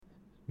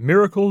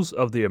Miracles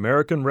of the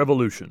American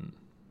Revolution.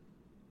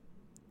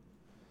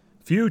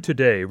 Few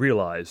today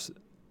realize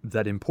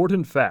that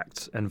important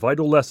facts and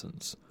vital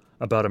lessons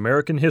about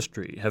American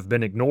history have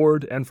been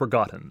ignored and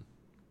forgotten.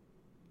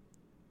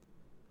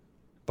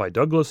 By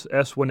Douglas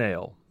S.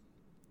 Winnail.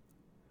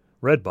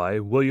 Read by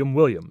William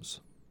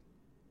Williams.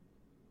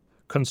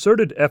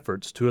 Concerted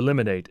efforts to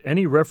eliminate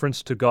any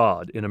reference to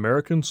God in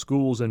American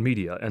schools and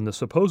media and the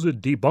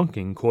supposed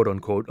debunking,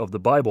 quote-unquote, of the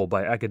Bible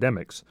by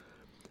academics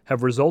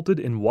have resulted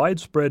in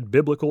widespread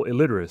biblical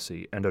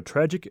illiteracy and a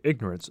tragic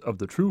ignorance of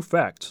the true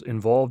facts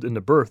involved in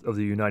the birth of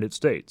the United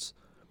States,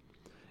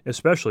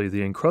 especially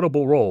the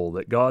incredible role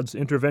that God's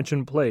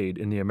intervention played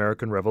in the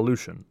American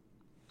Revolution.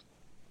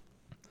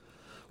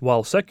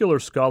 While secular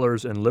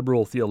scholars and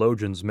liberal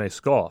theologians may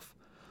scoff,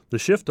 the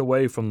shift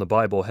away from the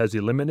Bible has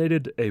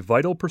eliminated a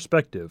vital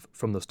perspective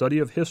from the study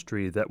of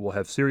history that will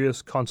have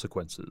serious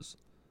consequences.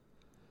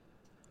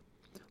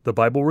 The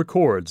Bible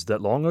records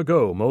that long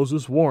ago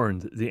Moses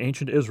warned the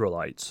ancient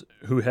Israelites,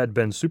 who had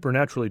been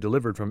supernaturally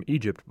delivered from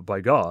Egypt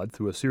by God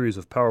through a series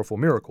of powerful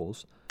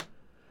miracles,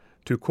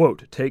 to,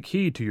 quote, "Take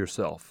heed to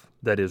yourself,"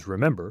 that is,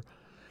 remember,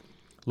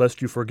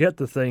 "lest you forget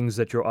the things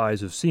that your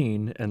eyes have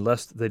seen, and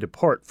lest they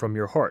depart from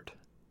your heart,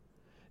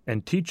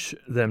 and teach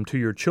them to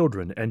your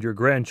children and your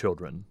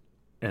grandchildren,"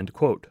 end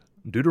quote.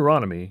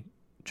 Deuteronomy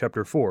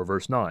chapter 4,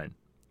 verse 9.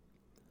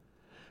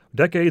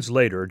 Decades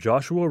later,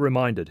 Joshua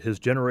reminded his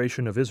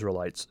generation of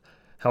Israelites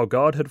how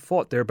God had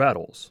fought their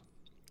battles,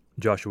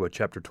 Joshua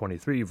chapter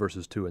 23,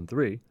 verses 2 and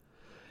 3,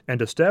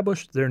 and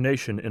established their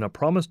nation in a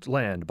promised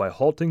land by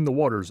halting the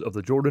waters of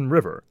the Jordan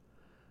River,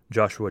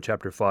 Joshua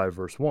chapter 5,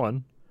 verse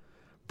 1,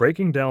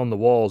 breaking down the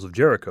walls of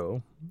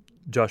Jericho,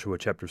 Joshua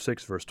chapter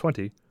 6, verse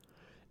 20,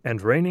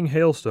 and raining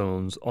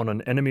hailstones on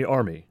an enemy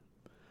army,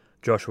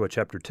 Joshua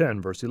chapter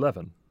 10, verse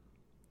 11.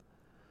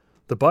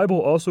 The Bible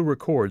also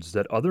records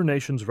that other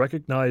nations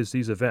recognize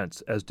these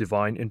events as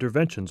divine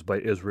interventions by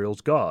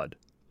Israel's God.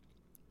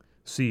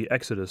 See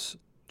Exodus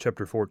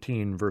chapter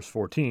 14, verse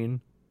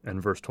 14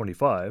 and verse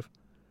 25,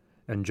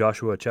 and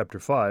Joshua chapter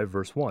 5,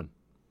 verse 1.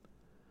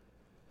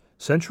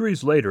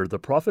 Centuries later, the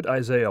prophet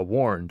Isaiah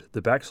warned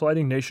the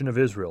backsliding nation of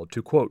Israel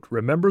to, quote,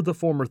 "Remember the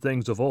former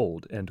things of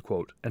old," end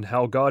quote, and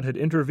how God had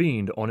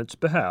intervened on its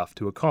behalf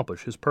to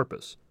accomplish his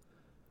purpose.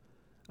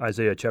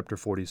 Isaiah chapter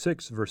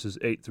 46, verses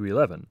 8 through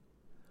 11.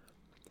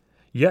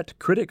 Yet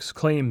critics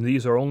claim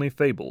these are only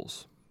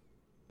fables.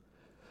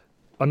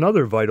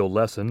 Another vital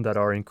lesson that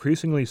our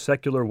increasingly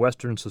secular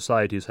Western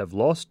societies have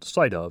lost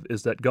sight of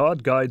is that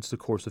God guides the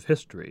course of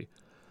history,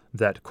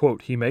 that,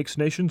 quote, "He makes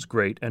nations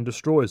great and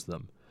destroys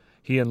them.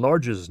 He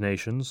enlarges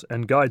nations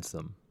and guides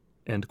them,"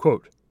 end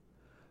quote.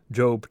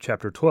 Job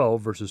chapter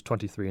 12, verses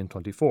 23 and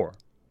 24.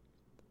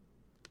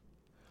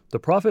 The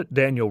prophet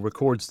Daniel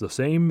records the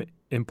same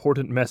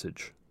important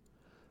message,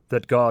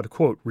 that God,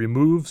 quote,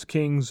 "removes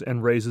kings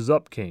and raises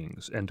up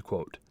kings," end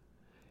quote,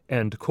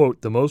 and,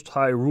 quote, "the Most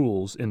High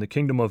rules in the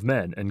kingdom of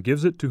men and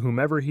gives it to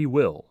whomever he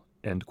will,"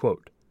 end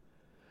quote.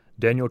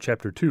 Daniel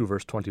chapter 2,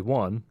 verse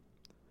 21,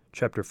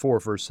 chapter 4,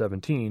 verse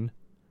 17,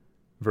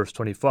 verse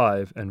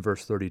 25 and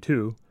verse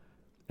 32,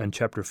 and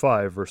chapter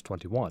 5, verse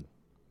 21.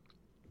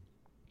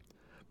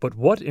 But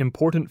what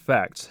important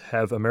facts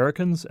have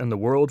Americans and the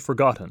world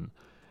forgotten,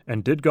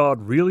 and did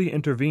God really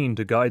intervene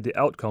to guide the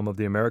outcome of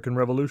the American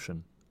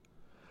Revolution?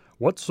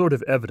 What sort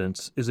of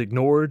evidence is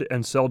ignored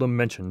and seldom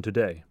mentioned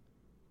today?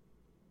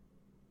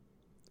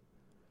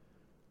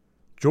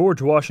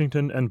 George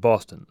Washington and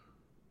Boston.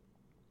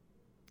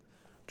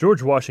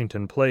 George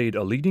Washington played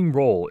a leading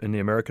role in the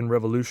American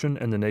Revolution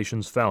and the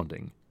nation's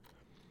founding.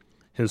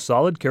 His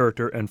solid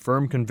character and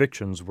firm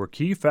convictions were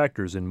key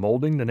factors in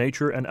molding the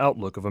nature and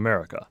outlook of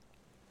America.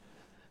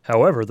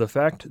 However, the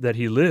fact that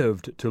he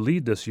lived to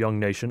lead this young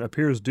nation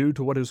appears due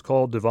to what is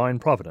called divine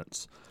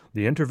providence,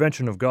 the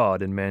intervention of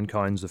God in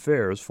mankind's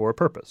affairs for a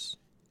purpose.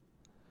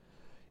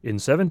 In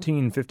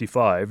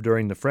 1755,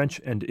 during the French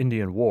and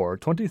Indian War,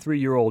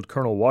 23-year-old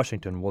Colonel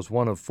Washington was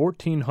one of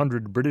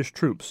 1,400 British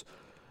troops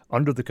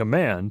under the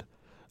command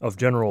of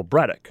General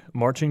Braddock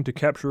marching to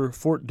capture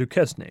Fort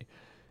Duquesne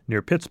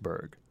near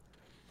Pittsburgh,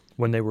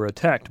 when they were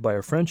attacked by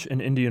a French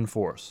and Indian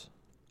force.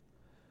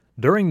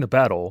 During the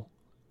battle,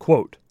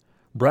 quote,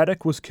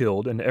 "Braddock was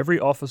killed and every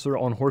officer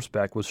on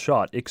horseback was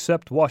shot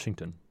except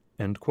Washington,"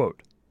 end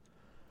quote.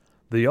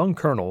 The young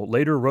colonel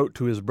later wrote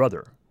to his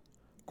brother,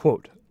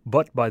 quote,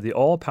 "But by the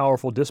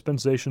all-powerful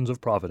dispensations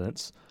of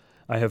Providence,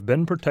 I have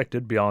been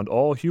protected beyond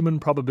all human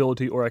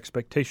probability or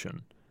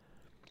expectation.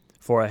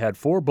 For I had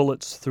 4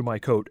 bullets through my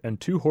coat and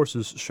 2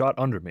 horses shot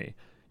under me,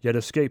 yet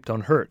escaped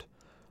unhurt,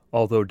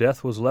 although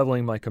death was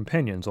leveling my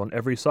companions on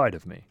every side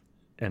of me,"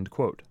 end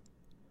quote.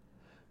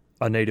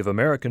 A Native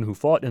American who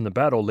fought in the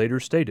battle later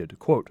stated,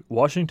 quote,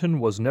 "Washington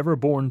was never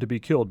born to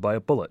be killed by a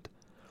bullet.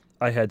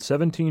 I had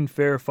 17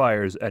 fair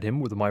fires at him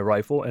with my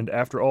rifle, and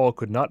after all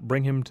could not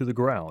bring him to the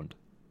ground,"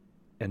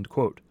 end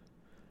quote.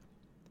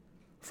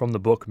 From the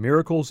book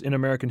Miracles in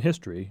American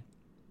History,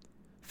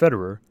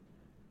 Federer,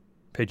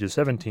 pages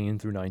 17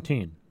 through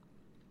 19.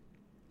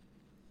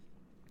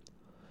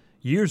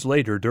 Years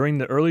later, during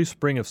the early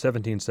spring of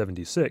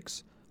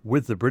 1776,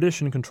 with the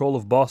British in control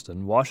of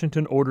Boston,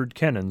 Washington ordered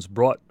cannons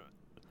brought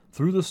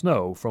through the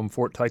snow from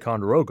Fort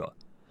Ticonderoga,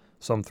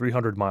 some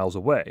 300 miles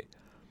away,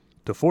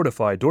 to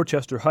fortify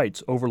Dorchester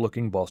Heights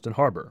overlooking Boston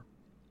Harbor.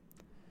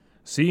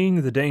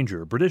 Seeing the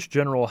danger, British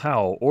General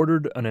Howe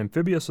ordered an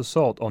amphibious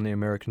assault on the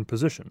American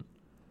position.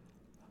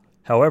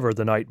 However,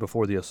 the night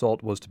before the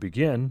assault was to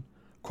begin,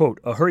 quote,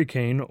 a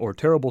hurricane or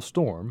terrible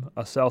storm,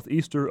 a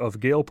southeaster of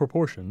gale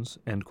proportions,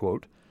 end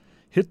quote,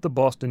 hit the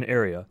Boston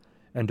area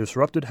and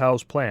disrupted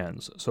Howe's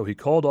plans, so he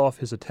called off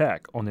his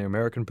attack on the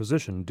American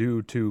position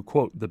due to,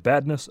 quote, the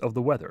badness of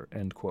the weather,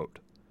 end quote.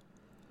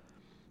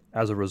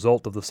 As a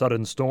result of the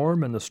sudden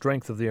storm and the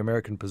strength of the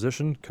American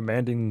position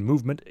commanding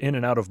movement in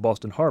and out of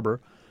Boston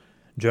Harbor,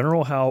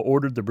 General Howe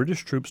ordered the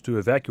British troops to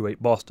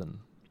evacuate Boston.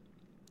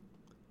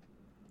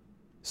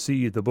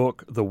 See the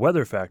book The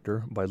Weather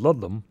Factor by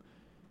Ludlam,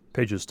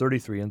 pages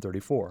 33 and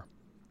 34.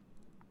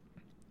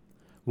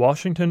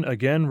 Washington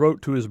again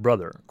wrote to his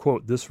brother,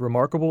 quote, this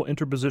remarkable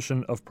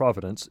interposition of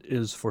Providence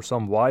is for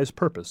some wise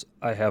purpose,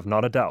 I have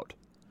not a doubt,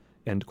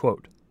 end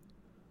quote.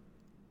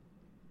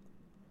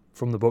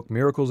 From the book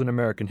Miracles in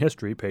American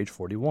History, page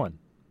 41.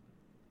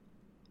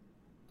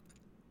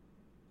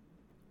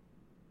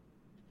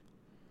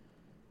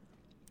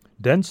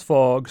 Dense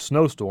fog,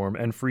 snowstorm,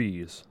 and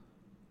freeze.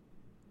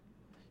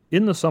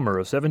 In the summer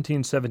of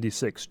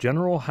 1776,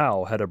 General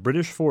Howe had a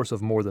British force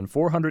of more than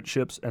 400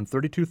 ships and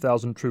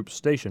 32,000 troops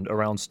stationed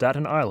around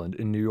Staten Island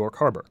in New York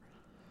Harbor.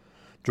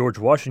 George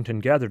Washington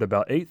gathered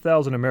about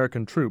 8,000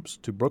 American troops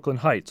to Brooklyn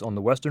Heights on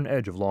the western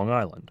edge of Long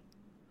Island.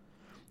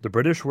 The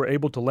British were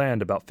able to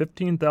land about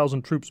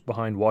 15,000 troops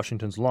behind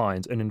Washington's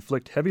lines and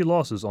inflict heavy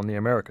losses on the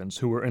Americans,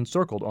 who were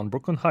encircled on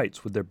Brooklyn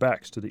Heights with their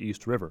backs to the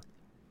East River.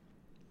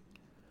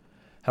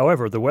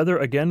 However, the weather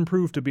again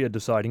proved to be a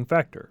deciding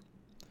factor.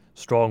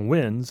 Strong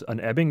winds,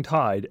 an ebbing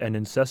tide, and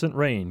incessant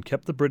rain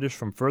kept the British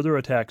from further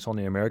attacks on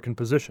the American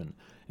position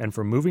and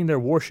from moving their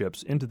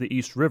warships into the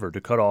East River to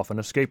cut off an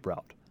escape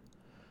route.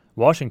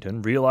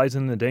 Washington,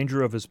 realizing the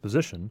danger of his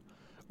position,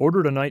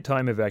 ordered a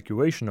nighttime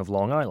evacuation of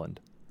Long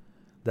Island.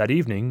 That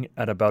evening,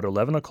 at about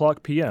 11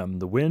 o'clock p.m.,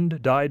 the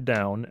wind died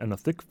down and a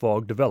thick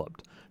fog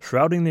developed,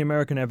 shrouding the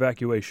American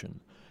evacuation,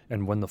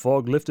 and when the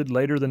fog lifted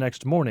later the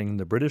next morning,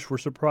 the British were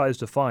surprised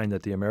to find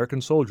that the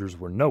American soldiers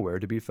were nowhere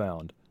to be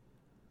found.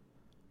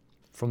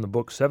 From the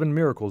book 7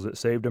 Miracles That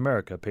Saved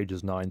America,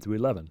 pages 9 through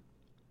 11.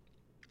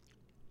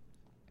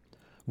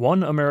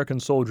 One American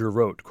soldier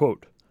wrote,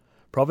 quote,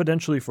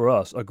 providentially for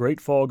us, a great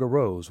fog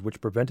arose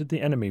which prevented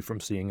the enemy from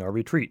seeing our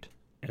retreat,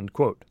 end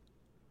quote.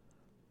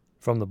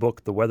 From the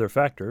book The Weather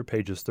Factor,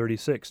 pages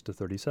 36 to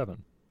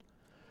 37.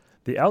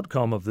 The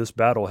outcome of this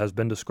battle has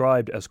been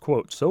described as,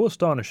 quote, so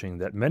astonishing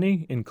that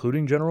many,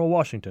 including General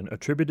Washington,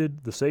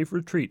 attributed the safe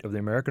retreat of the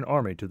American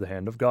army to the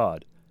hand of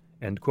God,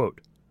 end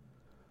quote.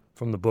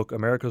 From the book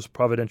America's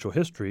Providential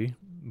History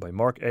by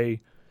Mark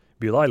A.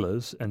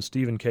 Belilas and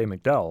Stephen K.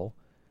 McDowell,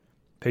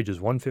 pages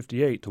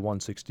 158 to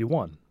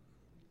 161.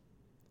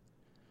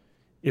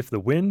 If the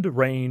wind,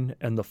 rain,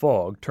 and the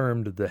fog,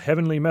 termed the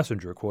heavenly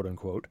messenger,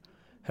 quote-unquote,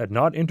 had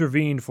not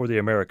intervened for the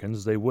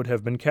Americans, they would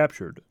have been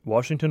captured,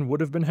 Washington would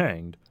have been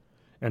hanged,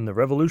 and the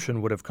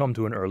Revolution would have come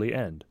to an early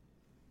end.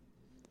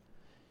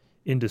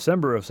 In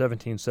December of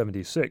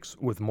 1776,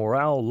 with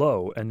morale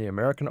low and the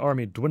American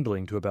army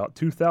dwindling to about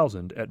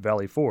 2,000 at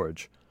Valley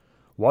Forge,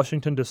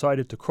 Washington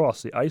decided to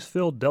cross the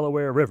ice-filled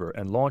Delaware River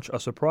and launch a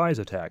surprise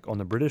attack on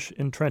the British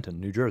in Trenton,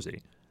 New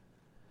Jersey.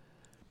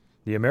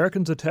 The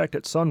Americans attacked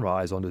at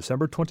sunrise on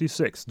December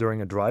 26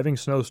 during a driving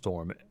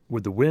snowstorm,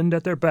 with the wind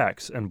at their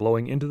backs and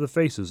blowing into the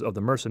faces of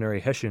the mercenary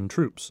Hessian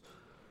troops,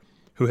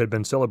 who had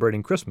been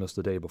celebrating Christmas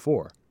the day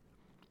before.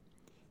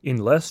 In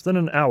less than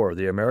an hour,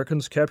 the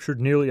Americans captured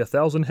nearly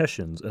 1,000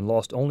 Hessians and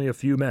lost only a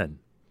few men.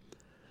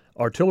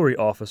 Artillery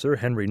officer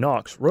Henry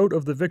Knox wrote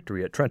of the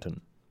victory at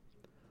Trenton,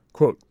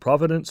 quote,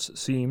 Providence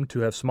seemed to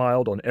have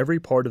smiled on every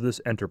part of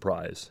this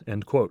enterprise,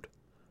 end quote.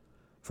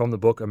 From the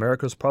book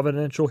America's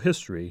Providential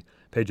History,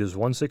 pages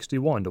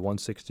 161 to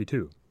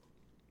 162.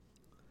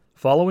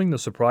 Following the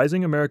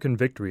surprising American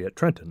victory at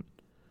Trenton,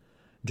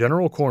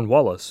 General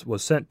Cornwallis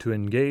was sent to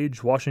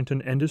engage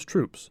Washington and his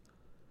troops,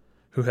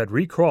 who had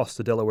recrossed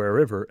the Delaware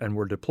River and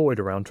were deployed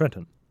around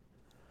Trenton.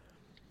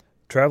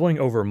 Traveling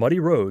over muddy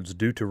roads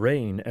due to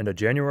rain and a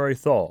January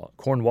thaw,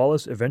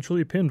 Cornwallis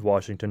eventually pinned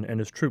Washington and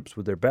his troops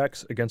with their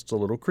backs against a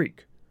little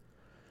creek.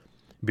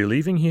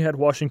 Believing he had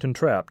Washington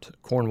trapped,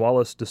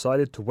 Cornwallis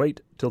decided to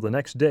wait till the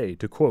next day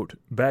to, quote,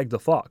 bag the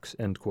fox,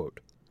 end quote.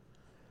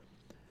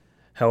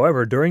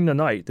 However, during the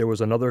night there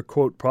was another,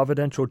 quote,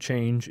 providential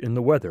change in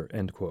the weather,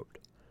 end quote.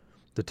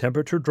 The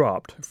temperature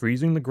dropped,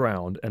 freezing the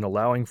ground and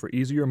allowing for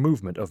easier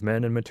movement of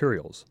men and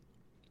materials.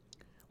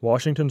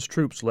 Washington's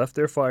troops left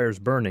their fires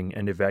burning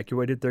and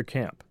evacuated their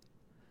camp.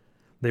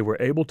 They were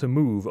able to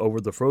move over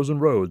the frozen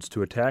roads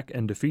to attack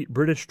and defeat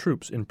British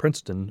troops in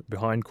Princeton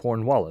behind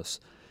Cornwallis,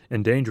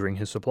 endangering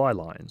his supply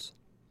lines.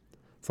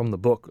 From the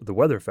book The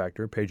Weather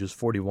Factor, pages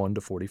 41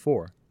 to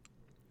 44.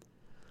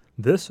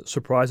 This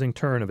surprising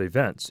turn of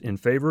events in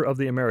favor of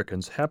the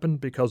Americans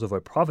happened because of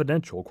a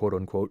providential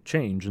quote-unquote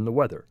change in the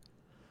weather.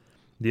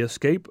 The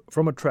escape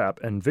from a trap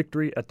and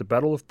victory at the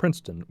Battle of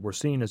Princeton were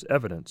seen as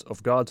evidence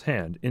of God's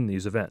hand in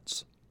these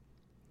events.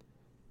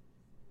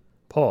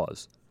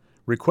 Pause.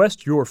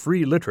 Request your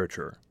free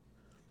literature.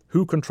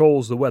 Who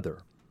controls the weather?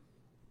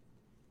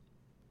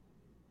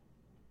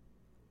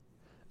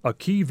 A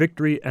key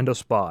victory and a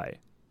spy.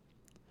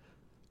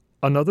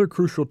 Another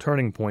crucial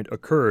turning point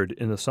occurred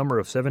in the summer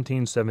of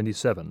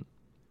 1777.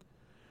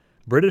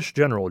 British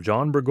General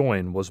John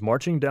Burgoyne was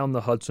marching down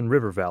the Hudson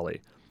River Valley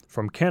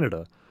from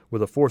Canada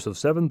with a force of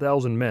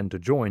 7,000 men to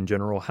join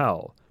General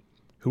Howe,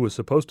 who was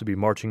supposed to be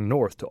marching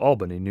north to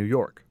Albany, New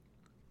York.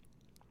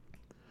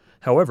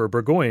 However,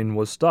 Burgoyne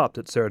was stopped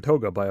at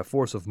Saratoga by a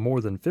force of more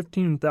than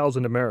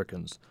 15,000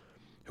 Americans,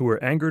 who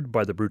were angered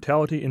by the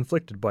brutality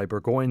inflicted by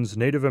Burgoyne's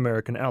Native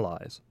American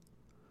allies.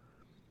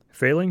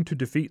 Failing to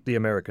defeat the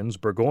Americans,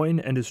 Burgoyne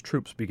and his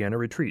troops began a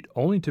retreat,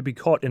 only to be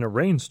caught in a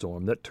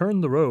rainstorm that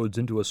turned the roads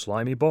into a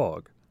slimy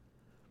bog.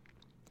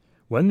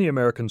 When the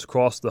Americans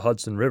crossed the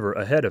Hudson River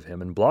ahead of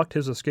him and blocked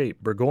his escape,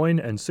 Burgoyne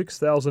and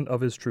 6,000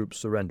 of his troops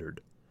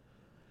surrendered.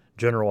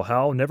 General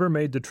Howe never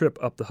made the trip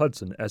up the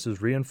Hudson, as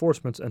his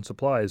reinforcements and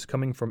supplies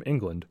coming from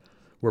England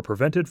were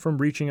prevented from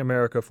reaching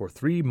America for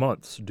 3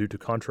 months due to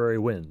contrary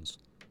winds.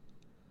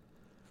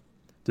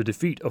 The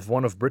defeat of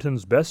one of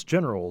Britain's best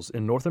generals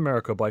in North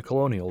America by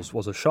colonials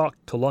was a shock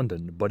to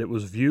London, but it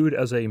was viewed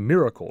as a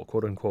miracle,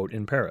 quote-unquote,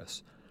 in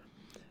Paris,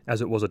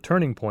 as it was a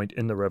turning point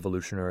in the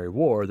Revolutionary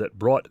War that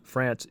brought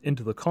France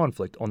into the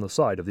conflict on the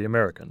side of the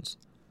Americans.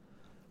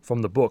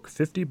 From the book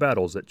 50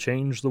 Battles That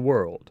Changed the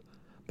World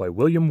by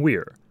William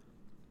Weir,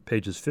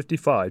 pages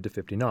 55 to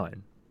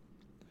 59.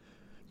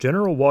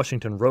 General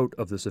Washington wrote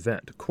of this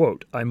event,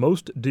 quote, "I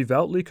most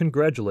devoutly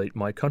congratulate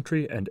my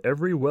country and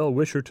every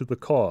well-wisher to the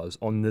cause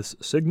on this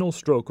signal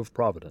stroke of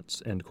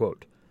Providence," end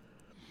quote.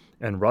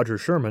 And Roger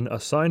Sherman, a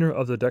signer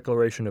of the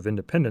Declaration of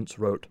Independence,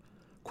 wrote,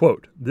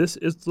 quote, "This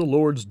is the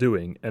Lord's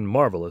doing, and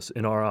marvelous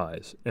in our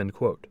eyes," end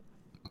quote.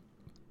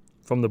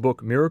 From the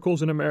book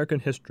Miracles in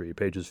American History,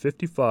 pages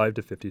 55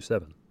 to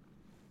 57.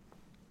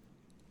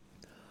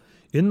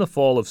 In the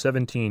fall of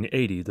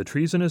 1780, the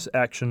treasonous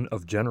action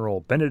of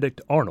General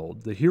Benedict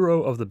Arnold, the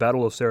hero of the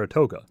Battle of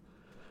Saratoga,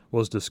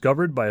 was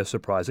discovered by a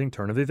surprising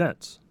turn of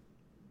events.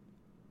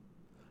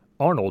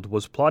 Arnold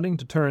was plotting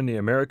to turn the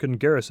American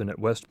garrison at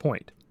West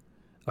Point,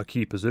 a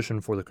key position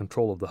for the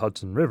control of the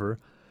Hudson River,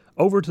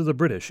 over to the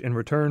British in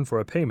return for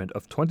a payment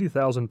of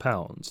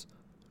 £20,000,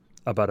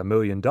 about $1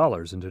 million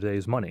in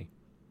today's money.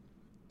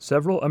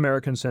 Several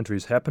American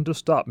sentries happened to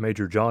stop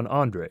Major John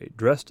Andre,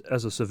 dressed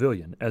as a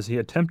civilian, as he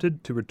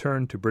attempted to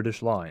return to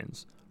British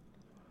lines.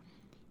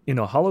 In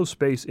a hollow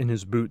space in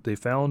his boot they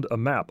found a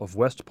map of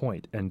West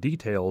Point and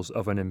details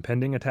of an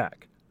impending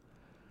attack.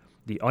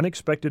 The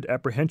unexpected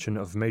apprehension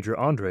of Major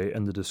Andre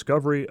and the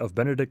discovery of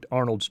Benedict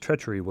Arnold's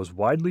treachery was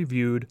widely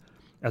viewed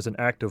as an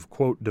act of,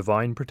 quote,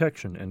 divine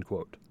protection, end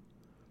quote.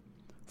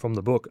 From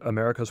the book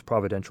America's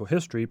Providential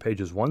History,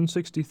 pages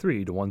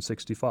 163 to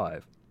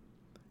 165.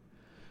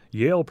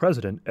 Yale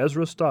President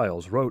Ezra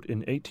Stiles wrote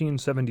in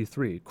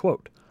 1873,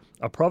 quote,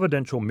 "A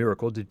providential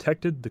miracle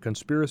detected the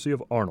conspiracy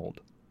of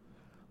Arnold.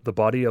 The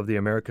body of the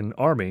American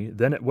army,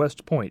 then at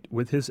West Point,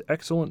 with His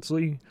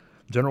Excellency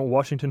General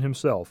Washington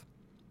himself,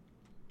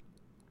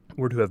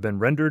 were to have been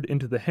rendered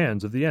into the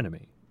hands of the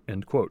enemy,"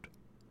 end quote.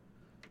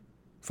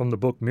 From the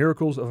book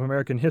Miracles of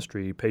American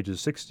History,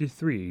 pages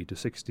 63 to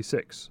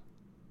 66.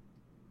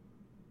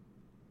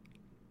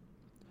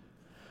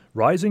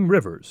 Rising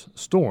rivers,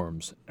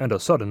 storms, and a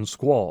sudden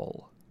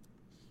squall.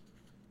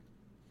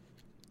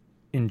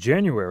 In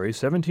January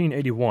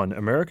 1781,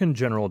 American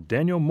General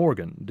Daniel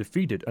Morgan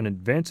defeated an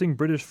advancing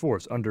British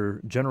force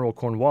under General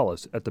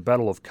Cornwallis at the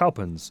Battle of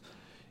Cowpens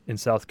in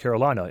South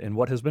Carolina in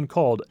what has been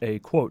called a,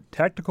 quote,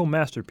 tactical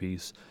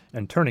masterpiece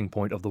and turning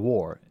point of the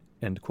war,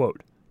 end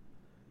quote.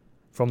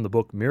 From the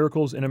book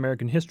Miracles in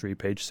American History,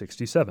 page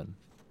 67.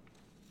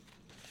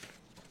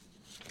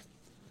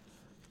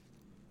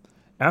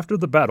 After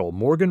the battle,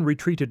 Morgan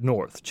retreated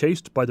north,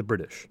 chased by the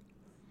British.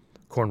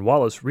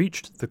 Cornwallis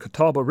reached the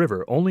Catawba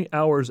River only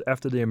hours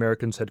after the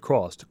Americans had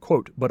crossed,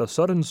 quote, but a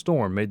sudden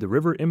storm made the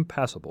river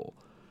impassable.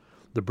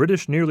 The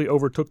British nearly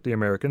overtook the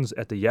Americans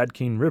at the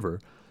Yadkin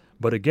River,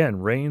 but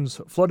again rains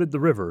flooded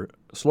the river,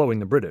 slowing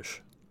the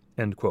British,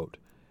 end quote.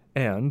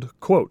 And,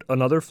 quote,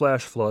 another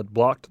flash flood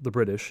blocked the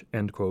British,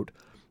 end quote,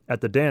 at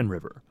the Dan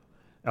River,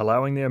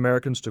 allowing the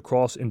Americans to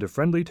cross into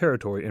friendly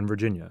territory in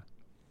Virginia.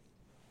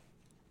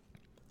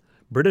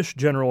 British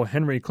General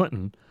Henry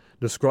Clinton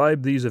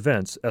described these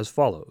events as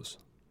follows,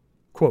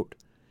 quote,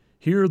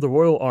 "Here the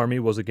Royal Army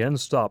was again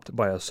stopped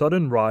by a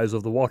sudden rise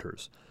of the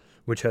waters,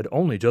 which had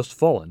only just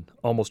fallen,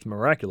 almost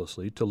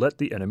miraculously, to let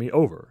the enemy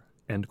over,"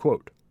 end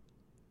quote.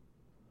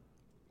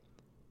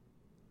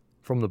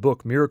 From the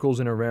book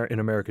Miracles in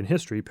American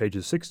History,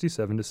 pages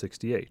 67 to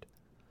 68.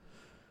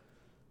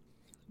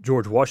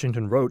 George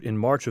Washington wrote in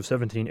March of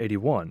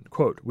 1781,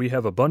 quote, "We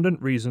have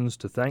abundant reasons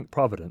to thank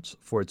Providence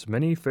for its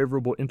many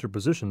favorable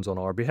interpositions on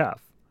our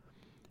behalf."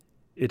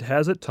 It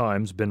has at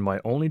times been my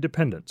only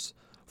dependence,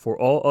 for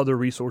all other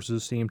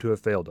resources seem to have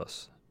failed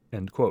us."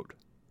 End quote.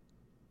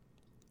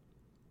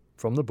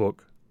 From the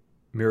book,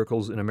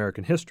 Miracles in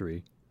American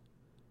History,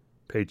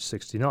 page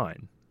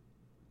 69.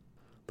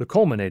 The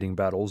culminating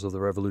battles of the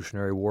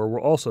Revolutionary War were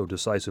also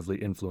decisively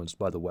influenced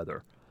by the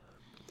weather.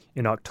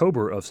 In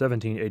October of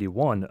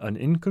 1781, an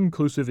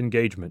inconclusive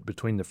engagement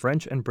between the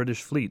French and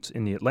British fleets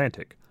in the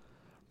Atlantic,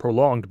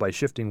 prolonged by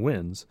shifting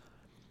winds,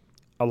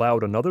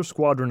 allowed another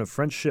squadron of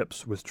French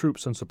ships with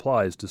troops and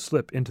supplies to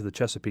slip into the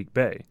Chesapeake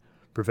Bay,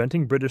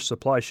 preventing British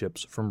supply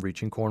ships from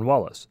reaching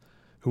Cornwallis,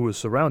 who was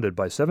surrounded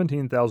by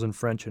 17,000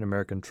 French and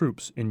American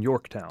troops in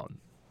Yorktown.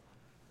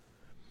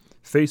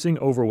 Facing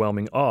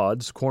overwhelming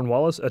odds,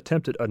 Cornwallis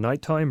attempted a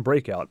nighttime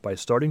breakout by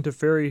starting to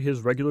ferry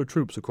his regular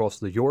troops across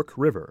the York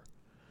River.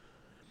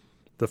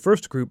 The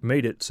first group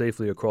made it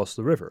safely across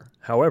the river.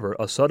 However,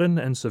 a sudden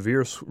and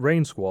severe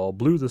rain squall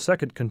blew the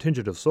second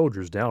contingent of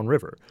soldiers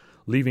downriver,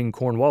 leaving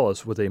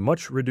Cornwallis with a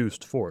much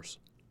reduced force.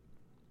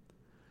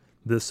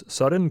 This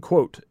sudden,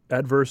 quote,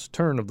 adverse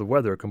turn of the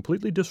weather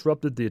completely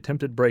disrupted the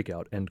attempted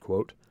breakout, end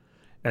quote,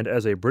 and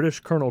as a British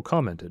colonel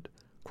commented,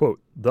 quote,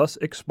 "Thus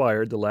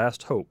expired the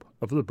last hope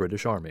of the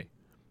British Army,"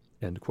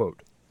 end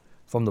quote.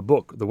 From the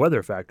book The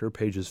Weather Factor,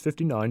 pages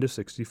 59 to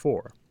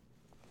 64.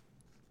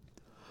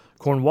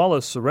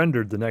 Cornwallis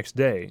surrendered the next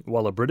day,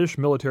 while a British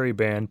military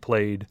band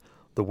played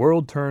 "The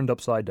World Turned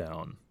Upside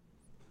Down."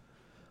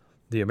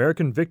 The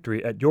American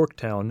victory at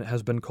Yorktown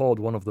has been called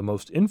one of the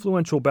most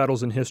influential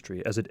battles in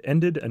history, as it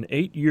ended an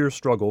 8-year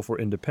struggle for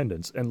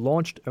independence and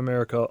launched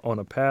America on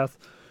a path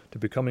to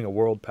becoming a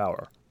world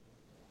power.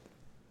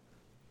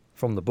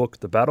 From the book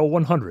The Battle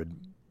 100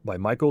 by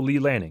Michael Lee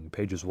Lanning,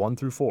 pages 1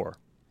 through 4.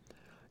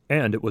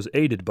 And it was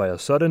aided by a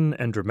sudden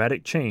and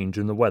dramatic change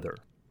in the weather.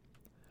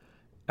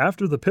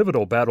 After the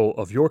pivotal Battle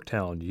of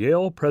Yorktown,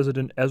 Yale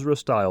President Ezra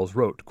Stiles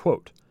wrote,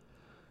 quote,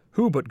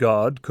 "Who but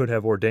God could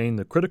have ordained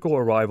the critical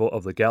arrival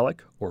of the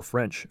Gallic, or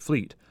French,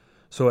 fleet,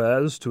 so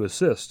as to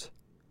assist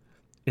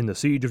in the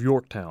siege of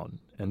Yorktown?"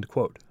 End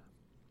quote.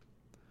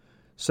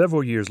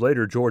 Several years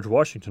later, George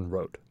Washington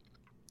wrote,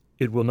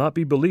 "It will not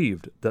be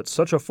believed that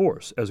such a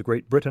force as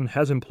Great Britain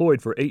has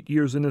employed for 8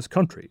 years in this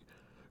country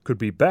could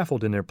be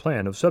baffled in their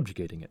plan of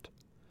subjugating it.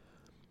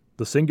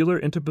 The singular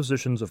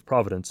interpositions of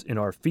Providence in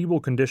our feeble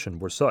condition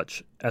were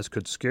such as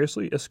could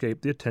scarcely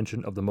escape the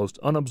attention of the most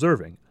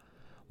unobserving,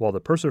 while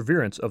the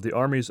perseverance of the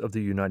armies of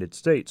the United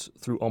States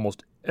through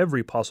almost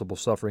every possible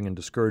suffering and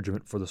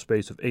discouragement for the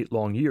space of 8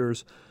 long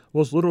years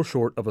was little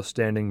short of a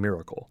standing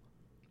miracle."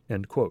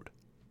 End quote.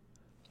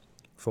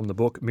 From the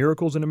book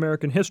Miracles in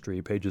American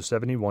History, pages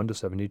 71 to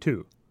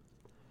 72.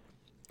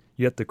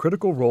 Yet the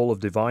critical role of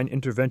divine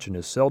intervention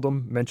is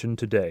seldom mentioned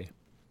today.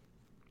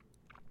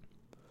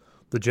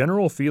 The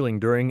general feeling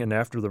during and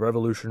after the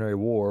Revolutionary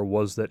War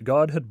was that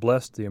God had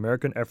blessed the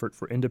American effort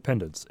for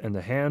independence, and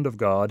the hand of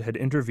God had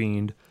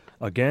intervened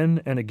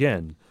again and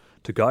again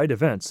to guide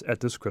events at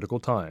this critical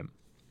time.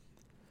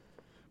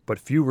 But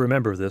few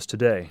remember this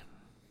today.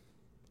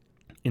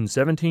 In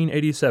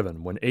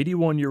 1787, when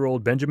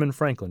 81-year-old Benjamin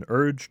Franklin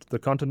urged the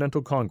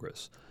Continental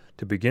Congress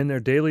to begin their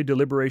daily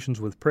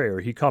deliberations with prayer,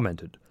 he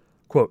commented,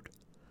 quote,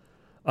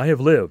 "I have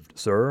lived,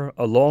 sir,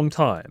 a long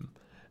time,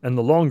 and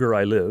the longer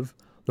I live,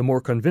 the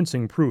more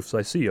convincing proofs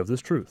I see of this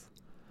truth,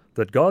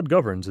 that God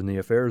governs in the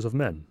affairs of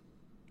men,"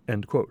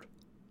 end quote,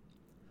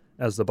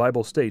 as the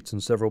Bible states in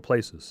several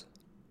places.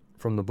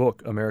 From the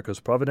book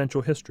America's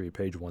Providential History,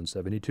 page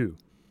 172.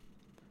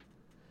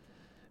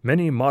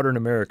 Many modern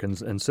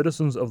Americans and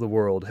citizens of the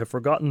world have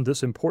forgotten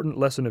this important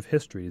lesson of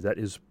history that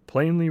is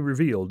plainly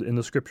revealed in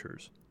the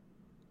Scriptures.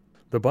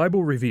 The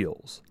Bible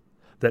reveals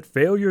that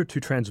failure to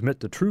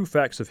transmit the true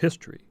facts of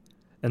history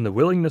and the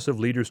willingness of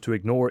leaders to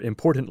ignore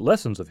important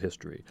lessons of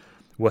history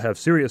will have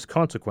serious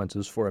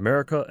consequences for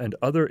America and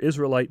other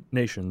Israelite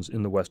nations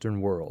in the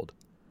Western world.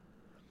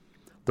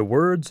 The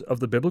words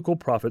of the biblical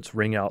prophets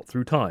ring out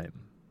through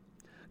time.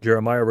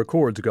 Jeremiah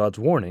records God's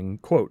warning,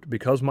 quote,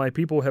 "Because my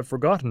people have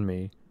forgotten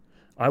me,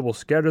 I will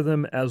scatter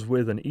them as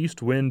with an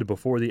east wind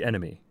before the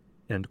enemy,"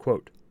 end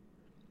quote.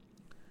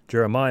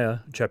 Jeremiah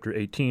chapter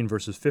 18,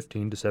 verses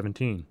 15 to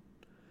 17.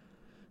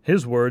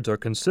 His words are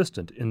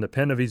consistent in the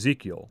pen of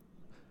Ezekiel,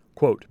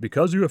 quote,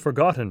 "Because you have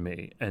forgotten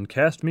me and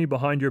cast me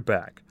behind your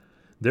back,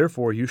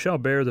 therefore you shall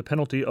bear the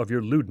penalty of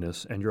your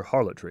lewdness and your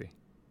harlotry,"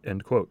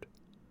 end quote.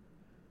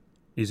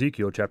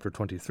 Ezekiel chapter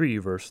 23,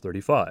 verse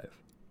 35.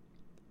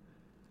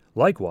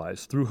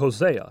 Likewise, through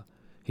Hosea,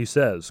 he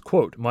says,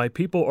 quote, "My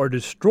people are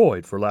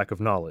destroyed for lack of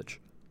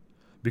knowledge.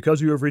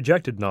 Because you have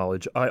rejected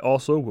knowledge, I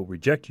also will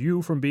reject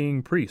you from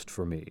being priest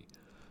for me.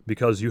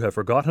 Because you have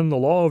forgotten the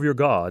law of your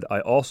God,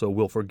 I also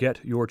will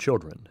forget your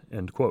children,"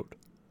 end quote.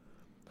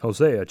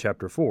 Hosea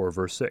chapter 4,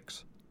 verse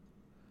 6.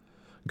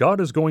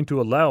 God is going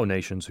to allow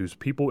nations whose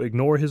people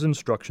ignore his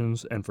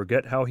instructions and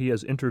forget how he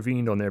has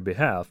intervened on their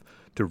behalf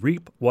to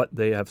reap what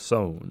they have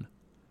sown.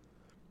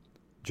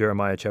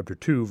 Jeremiah chapter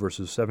 2,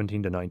 verses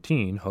 17 to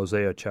 19,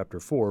 Hosea chapter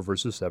 4,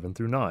 verses 7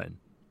 through 9.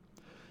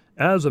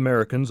 As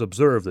Americans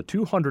observe the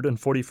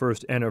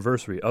 241st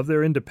anniversary of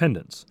their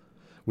independence,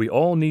 We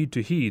all need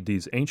to heed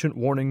these ancient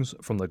warnings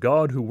from the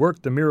God who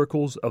worked the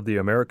miracles of the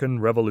American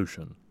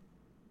Revolution.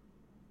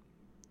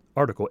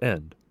 Article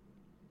end.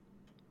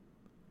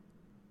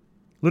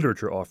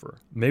 Literature offer.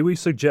 May we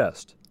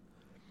suggest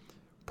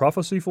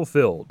Prophecy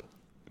Fulfilled,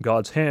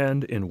 God's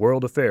Hand in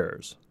World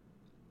Affairs.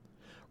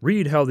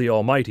 Read how the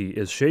Almighty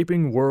is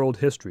shaping world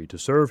history to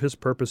serve His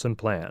purpose and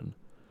plan.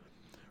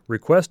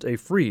 Request a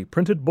free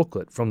printed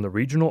booklet from the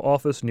regional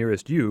office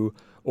nearest you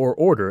or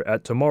order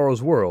at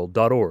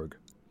tomorrowsworld.org.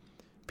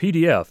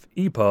 PDF,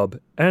 EPUB,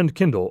 and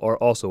Kindle are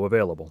also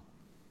available.